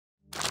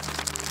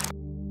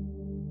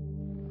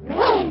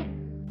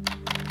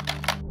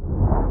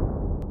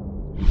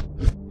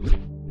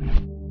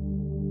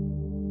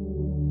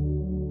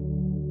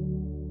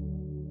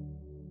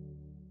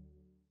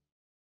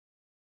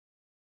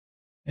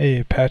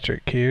Hey,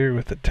 Patrick here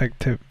with a tech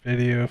tip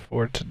video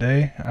for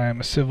today. I'm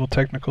a civil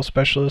technical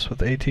specialist with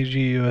ATG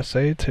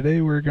USA.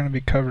 Today we're going to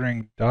be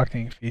covering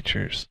docking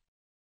features.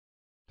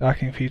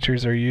 Docking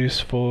features are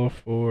useful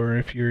for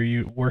if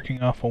you're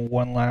working off of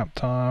one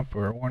laptop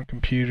or one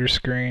computer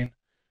screen.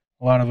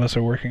 A lot of us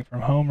are working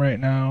from home right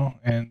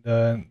now and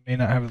may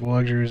not have the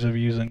luxuries of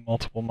using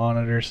multiple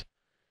monitors.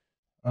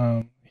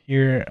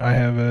 Here I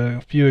have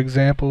a few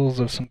examples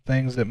of some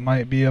things that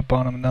might be up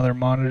on another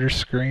monitor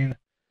screen,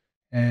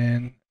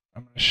 and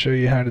I'm going to show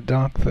you how to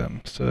dock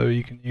them so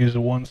you can use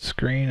one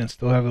screen and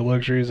still have the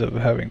luxuries of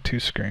having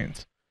two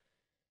screens.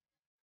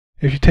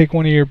 If you take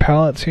one of your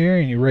palettes here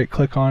and you right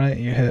click on it,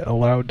 you hit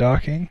allow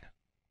docking,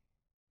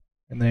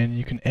 and then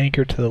you can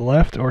anchor to the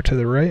left or to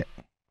the right.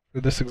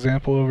 For this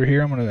example over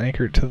here, I'm going to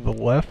anchor it to the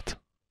left.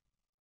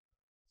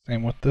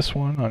 Same with this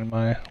one on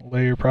my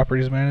layer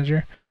properties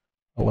manager.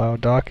 Allow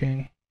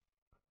docking,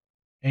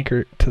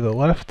 anchor it to the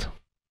left.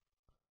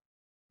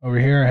 Over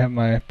here I have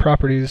my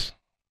properties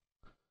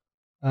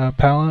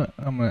palette.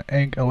 I'm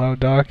going to allow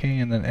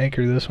docking and then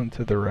anchor this one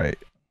to the right.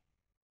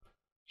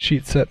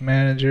 Sheet set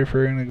manager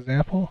for an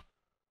example.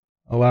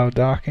 Allow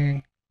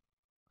docking,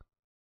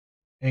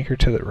 anchor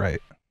to the right.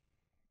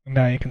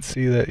 Now you can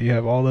see that you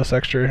have all this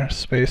extra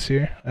space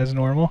here as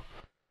normal,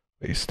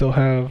 but you still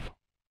have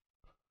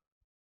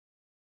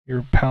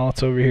your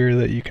palettes over here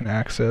that you can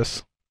access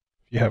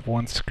if you have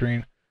one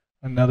screen.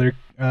 Another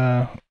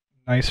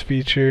nice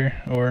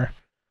feature or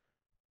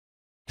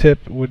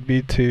tip would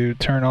be to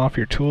turn off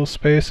your tool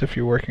space if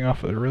you're working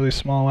off a really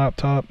small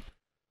laptop.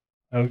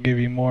 That'll give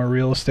you more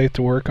real estate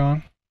to work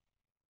on.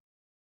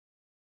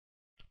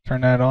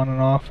 Turn that on and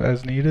off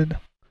as needed.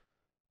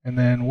 And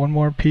then one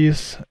more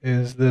piece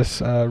is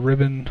this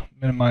ribbon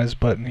minimize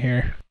button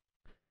here.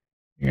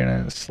 You're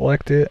going to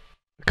select it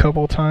a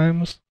couple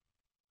times,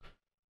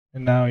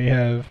 and now you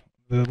have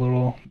the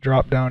little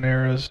drop down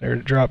arrows or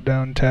drop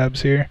down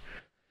tabs here.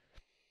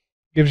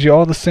 Gives you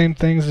all the same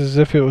things as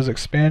if it was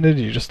expanded,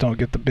 you just don't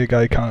get the big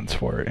icons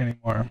for it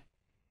anymore.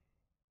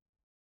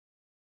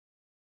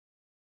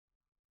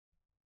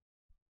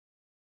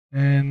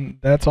 And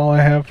that's all I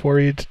have for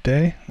you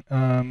today.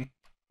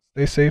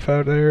 Stay safe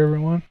out there,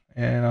 everyone,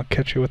 and I'll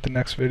catch you with the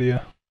next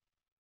video.